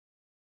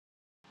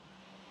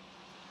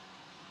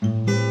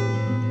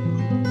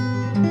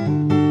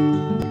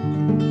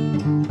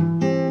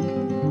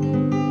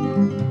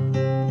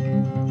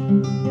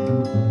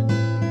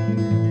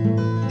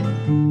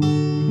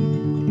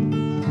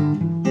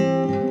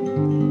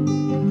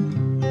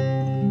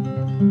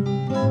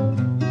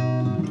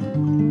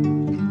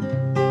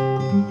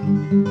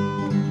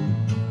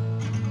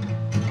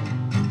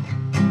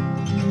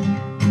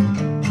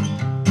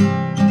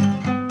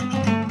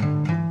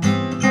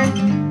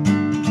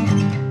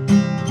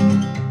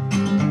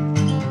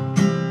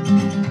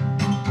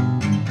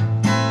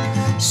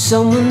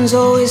Someone's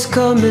always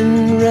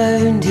coming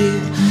round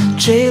here,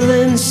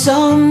 trailing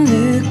some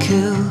new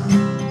kill.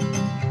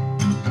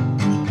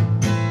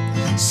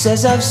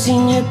 Says I've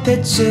seen your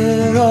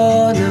picture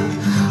on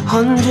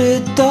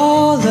 $100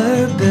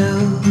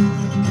 bill.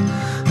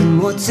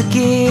 And what's a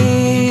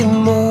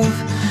game of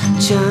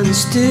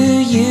chance to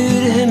you?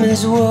 To him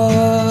is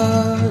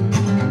one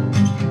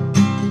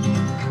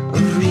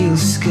of real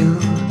skill.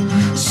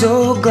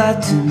 So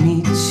glad to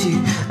meet you,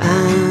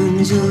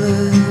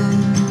 Angelus.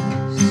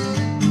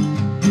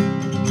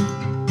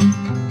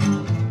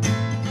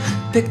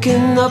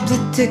 Picking up the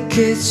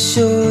tickets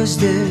shows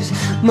there's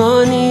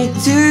money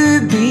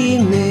to be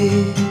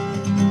made.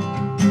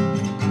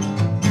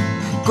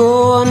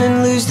 Go on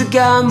and lose the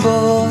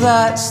gamble,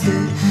 that's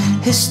the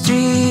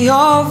history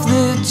of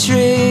the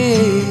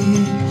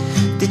trade.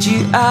 Did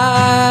you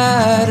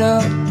add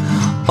up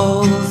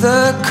all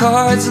the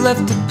cards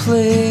left to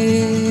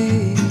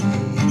play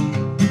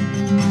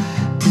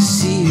to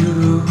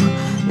zero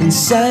and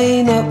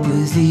sign up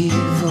with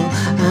evil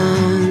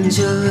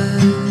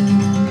Angelus?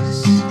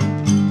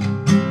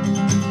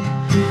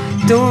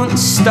 Don't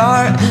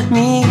start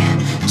me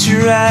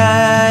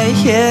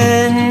trying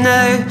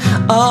now.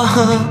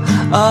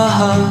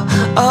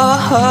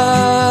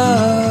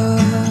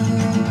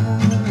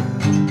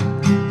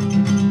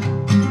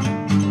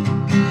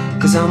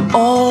 Cause I'm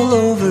all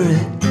over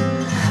it,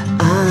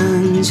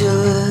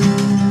 Angelus.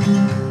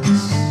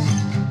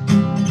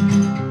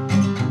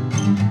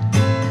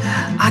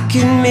 I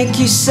can make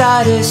you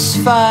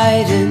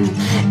satisfied in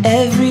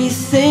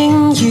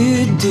everything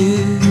you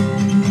do.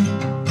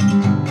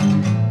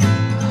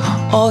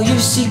 All your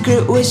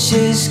secret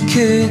wishes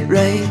could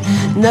right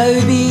now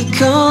be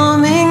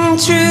coming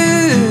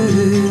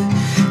true,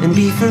 and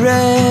be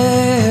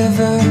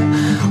forever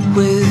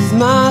with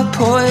my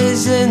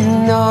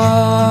poison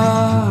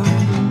arms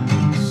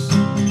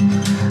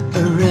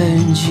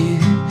around you.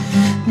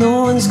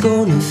 No one's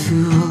gonna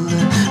fool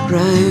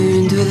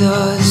around with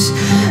us.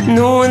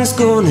 No one's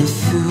gonna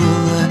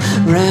fool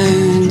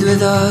around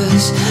with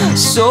us.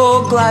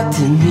 So glad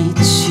to meet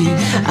you,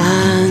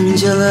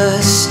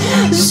 Angelus.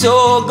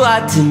 So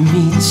glad to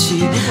meet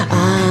you,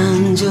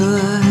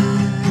 Angelus.